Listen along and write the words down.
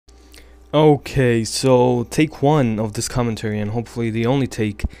Okay, so take one of this commentary, and hopefully the only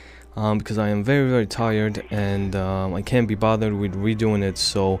take, because I am very, very tired, and I can't be bothered with redoing it,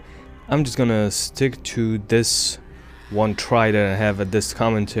 so I'm just gonna stick to this one try that I have at this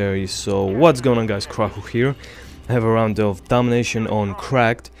commentary. So what's going on, guys? Kraku here. I have a round of domination on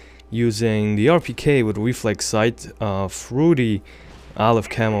Cracked using the RPK with reflex sight, fruity olive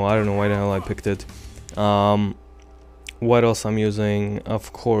camo. I don't know why the hell I picked it. What else I'm using?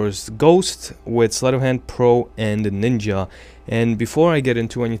 Of course, Ghost with Sleight of Hand Pro and Ninja. And before I get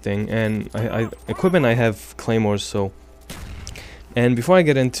into anything, and equipment, I have claymores, so. And before I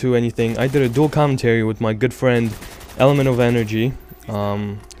get into anything, I did a dual commentary with my good friend Element of Energy.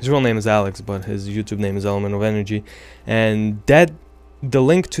 His real name is Alex, but his YouTube name is Element of Energy. And the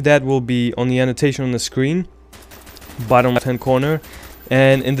link to that will be on the annotation on the screen, bottom left hand corner,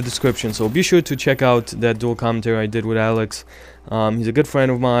 and in the description. So be sure to check out that dual commentary I did with Alex. He's a good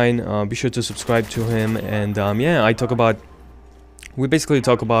friend of mine. Be sure to subscribe to him. And yeah, we basically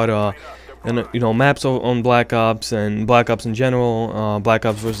talk about maps on Black Ops and Black Ops in general, Black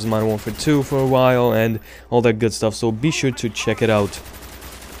Ops versus Modern Warfare 2 for a while, and all that good stuff. So be sure to check it out.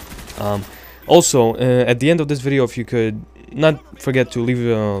 Also, at the end of this video, if you could not forget to leave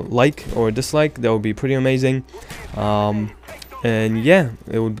a like or a dislike, that would be pretty amazing. And yeah,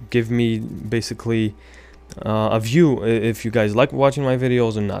 it would give me basically a view if you guys like watching my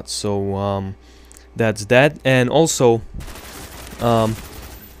videos or not. So that's that. And also,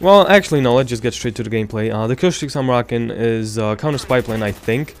 well, actually no, let's just get straight to the gameplay. The kill streaks I'm rocking is counter spy plane, I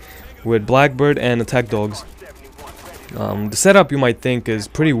think, with Blackbird and attack dogs. The setup, you might think, is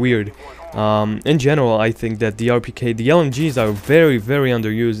pretty weird. In general, I think that the RPK, the LMGs are very, very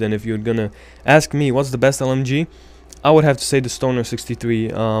underused. And if you're gonna ask me what's the best LMG, I would have to say the Stoner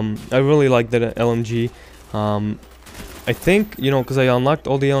 63. I really like that LMG. I think, because I unlocked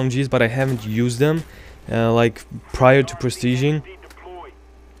all the LMGs, but I haven't used them, like prior to prestiging.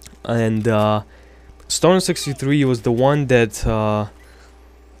 And Stoner 63 was the one that I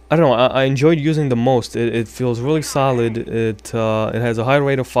don't know. I enjoyed using the most. It feels really solid. It has a high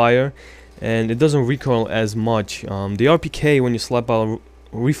rate of fire, and it doesn't recoil as much. The RPK, when you slap a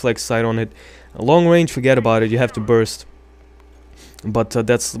reflex sight on it, long range, forget about it. You have to burst. But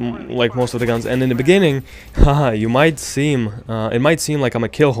that's like most of the guns. And in the beginning, haha, it might seem like I'm a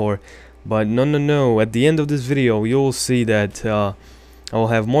kill whore, but no. At the end of this video, you'll see that I will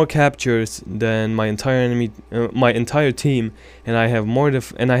have more captures than my entire team, and I have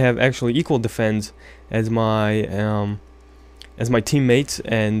I have actually equal defense as my teammates.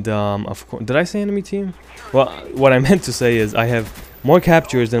 And of course, did I say enemy team? Well, what I meant to say is I have more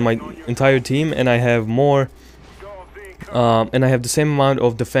captures than my entire team, and I have more, and I have the same amount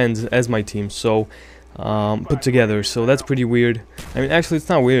of defense as my team. So put together, so that's pretty weird. I mean, actually, it's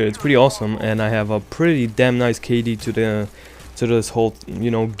not weird. It's pretty awesome, and I have a pretty damn nice KD to this whole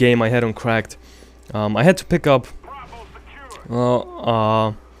game I had on Cracked. I had to pick up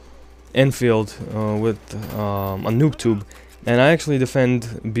Enfield with a noob tube, and I actually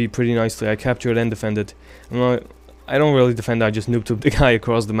defend B pretty nicely. I captured and defended. I don't really defend, I just noob tube the guy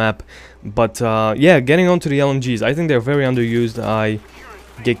across the map. But yeah, getting on to the LMGs, I think they're very underused. I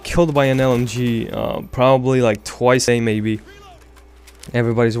get killed by an LMG probably like twice a day, maybe.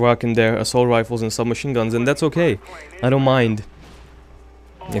 Everybody's rocking their assault rifles and submachine guns, and that's okay. I don't mind.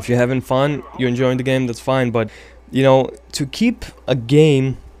 If you're having fun, you're enjoying the game, that's fine. But to keep a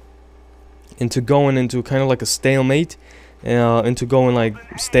game into going into kind of like a stalemate, into going like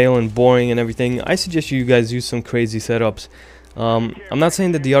stale and boring and everything, I suggest you guys use some crazy setups. I'm not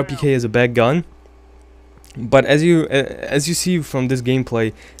saying that the RPK is a bad gun, but as you see from this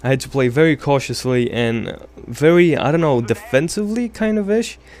gameplay, I had to play very cautiously and very, I don't know, defensively kind of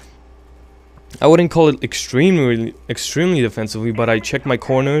ish. I wouldn't call it extremely defensively, but I checked my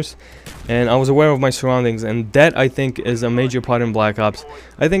corners and I was aware of my surroundings, and that, I think, is a major part in Black Ops.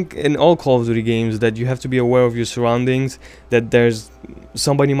 I think in all Call of Duty games that you have to be aware of your surroundings, that there's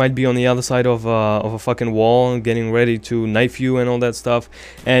somebody might be on the other side of a fucking wall getting ready to knife you and all that stuff.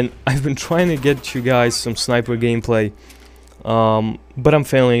 And I've been trying to get you guys some sniper gameplay, but I'm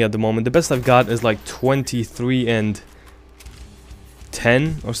failing at the moment. The best I've got is like 23 and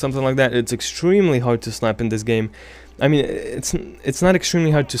 10 or something like that. It's extremely hard to snipe in this game. I mean, it's not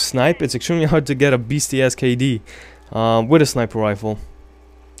extremely hard to snipe, it's extremely hard to get a beastie ass KD with a sniper rifle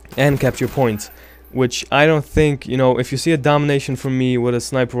and capture points, which I don't think, if you see a domination from me with a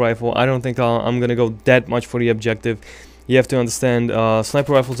sniper rifle, I don't think I'm gonna go that much for the objective. You have to understand,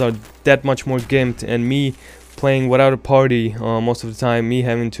 sniper rifles are that much more gimped, and me playing without a party most of the time, me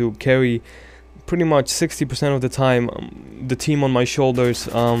having to carry pretty much 60% of the time the team on my shoulders,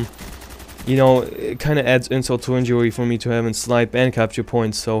 you know, it kind of adds insult to injury for me to have and snipe and capture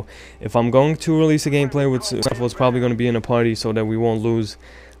points. So if I'm going to release a gameplay with stuff, it's probably going to be in a party so that we won't lose.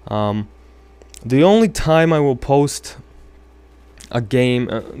 The only time I will post a game,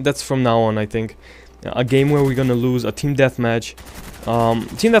 that's from now on, I think, a game where we're gonna lose, a team deathmatch.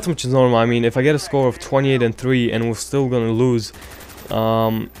 Team deathmatch is normal. I mean, if I get a score of 28-3 and we're still gonna lose,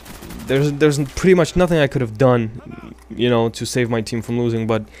 there's pretty much nothing I could have done, you know, to save my team from losing.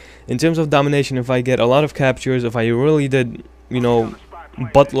 But in terms of domination, if I get a lot of captures, if I really did, you know,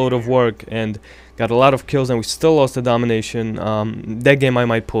 buttload of work and got a lot of kills and we still lost the domination, that game I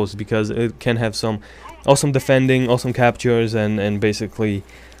might post because it can have some awesome defending, awesome captures, and basically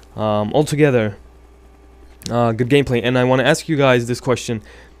altogether good gameplay. And I want to ask you guys this question: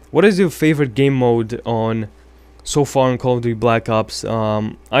 what is your favorite game mode on so far in Call of Duty Black Ops?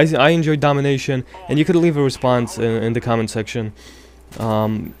 I enjoy domination, and you could leave a response in the comment section.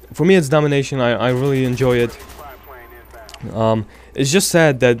 For me, it's domination. I really enjoy it. It's just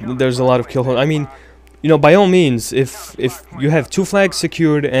sad that there's a lot of kill. I mean, you know, by all means, if you have 2 flags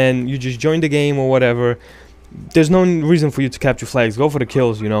secured and you just join the game or whatever, there's no reason for you to capture flags. Go for the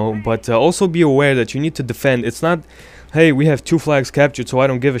kills, you know. But also be aware that you need to defend. It's not, hey, we have 2 flags captured, so I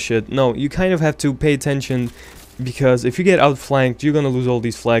don't give a shit. No, you kind of have to pay attention, because if you get outflanked, you're gonna lose all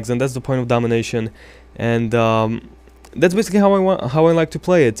these flags, and that's the point of domination. And that's basically how I like to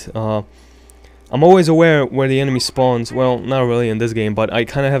play it. I'm always aware where the enemy spawns. Well, not really in this game, but I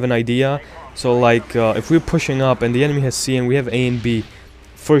kind of have an idea. So like, if we're pushing up and the enemy has C and we have A and B,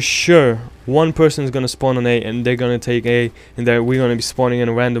 for sure one person is gonna spawn on A and they're gonna take A, and we're gonna be spawning in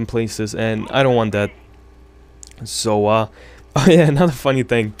random places, and I don't want that. So oh yeah, another funny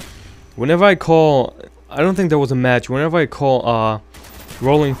thing, whenever I call, I don't think there was a match, whenever I call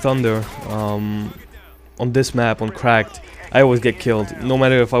Rolling Thunder on this map on Cracked, I always get killed. No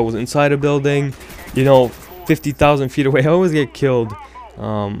matter if I was inside a building, you know, 50,000 feet away, I always get killed.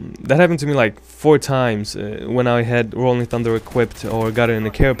 That happened to me like 4 times when I had Rolling Thunder equipped or got it in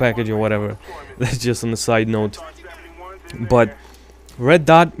a care package or whatever. That's just on the side note. But Red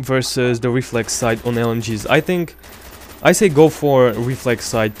Dot versus the Reflex sight on LMGs. I say go for Reflex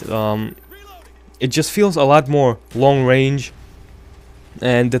sight. It just feels a lot more long range.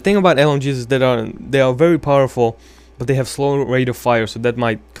 And the thing about LMGs is that they are very powerful, but they have slow rate of fire, so that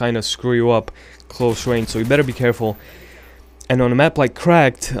might kind of screw you up close range. So you better be careful. And on a map like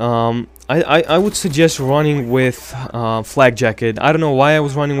Cracked, I would suggest running with Flag Jacket. I don't know why I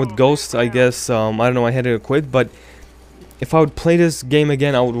was running with Ghost. I guess I don't know, I had it equipped. But if I would play this game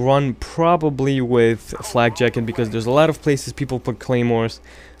again, I would run probably with Flag Jacket, because there's a lot of places people put claymores.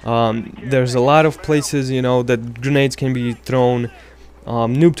 There's a lot of places, you know, that grenades can be thrown,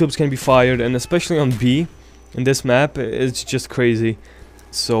 noob tubes can be fired, and especially on B in this map, it's just crazy.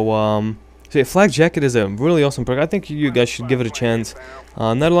 So so yeah, Flag Jacket is a really awesome perk. I think you guys should give it a chance.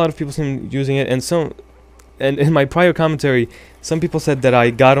 Not a lot of people seem using it, and in my prior commentary, some people said that I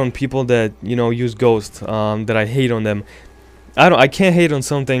got on people that, you know, use Ghost, that I hate on them. I can't hate on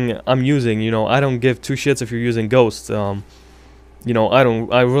something I'm using, you know. I don't give 2 shits if you're using Ghost. You know,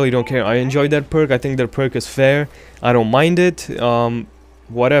 I really don't care. I enjoy that perk. I think that perk is fair. I don't mind it.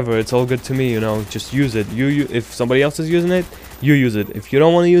 Whatever, it's all good to me, you know. Just use it. If somebody else is using it, you use it. If you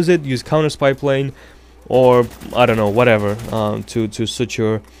don't want to use it, use counter spy plane, or I don't know, whatever, to suit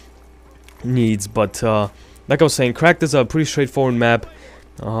your needs. But like I was saying, Cracked is a pretty straightforward map.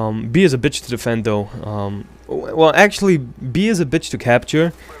 B is a bitch to defend, though. Well, actually, B is a bitch to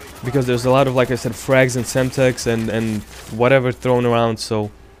capture, because there's a lot of, like I said, frags and semtex and whatever thrown around. So,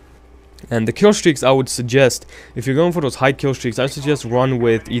 and the kill streaks, I would suggest, if you're going for those high kill streaks, I suggest run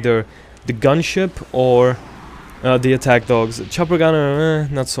with either the gunship or the attack dogs. Chopper gunner,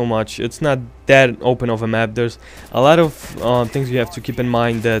 not so much. It's not that open of a map. There's a lot of things you have to keep in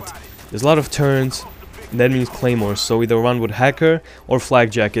mind. That there's a lot of turns. That means claymores. So either run with hacker or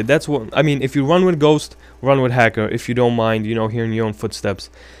Flag Jacket. That's what I mean. If you run with Ghost, run with hacker. If you don't mind, you know, hearing your own footsteps.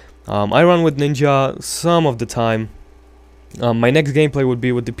 I run with Ninja some of the time. My next gameplay would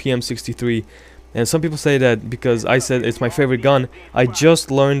be with the PM63, and some people say that because I said it's my favorite gun, I just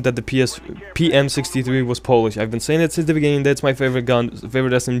learned that the PM63 was Polish. I've been saying it since the beginning. That's my favorite gun,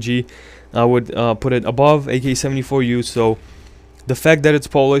 favorite SMG. I would put it above AK-74U. So the fact that it's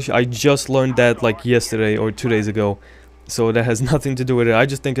Polish, I just learned that like yesterday or 2 days ago. So that has nothing to do with it. I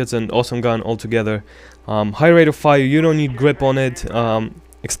just think it's an awesome gun altogether. High rate of fire, you don't need grip on it.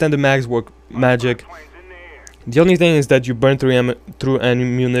 Extended mags work magic. The only thing is that you burn through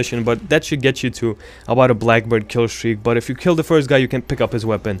ammunition, but that should get you to about a Blackbird kill streak. But if you kill the first guy, you can pick up his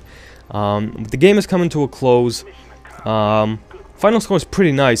weapon. The game is coming to a close. Final score is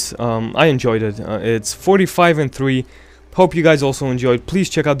pretty nice. I enjoyed it. It's 45-3. Hope you guys also enjoyed. Please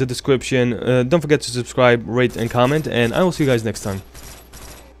check out the description. Don't forget to subscribe, rate, and comment, and I will see you guys next time.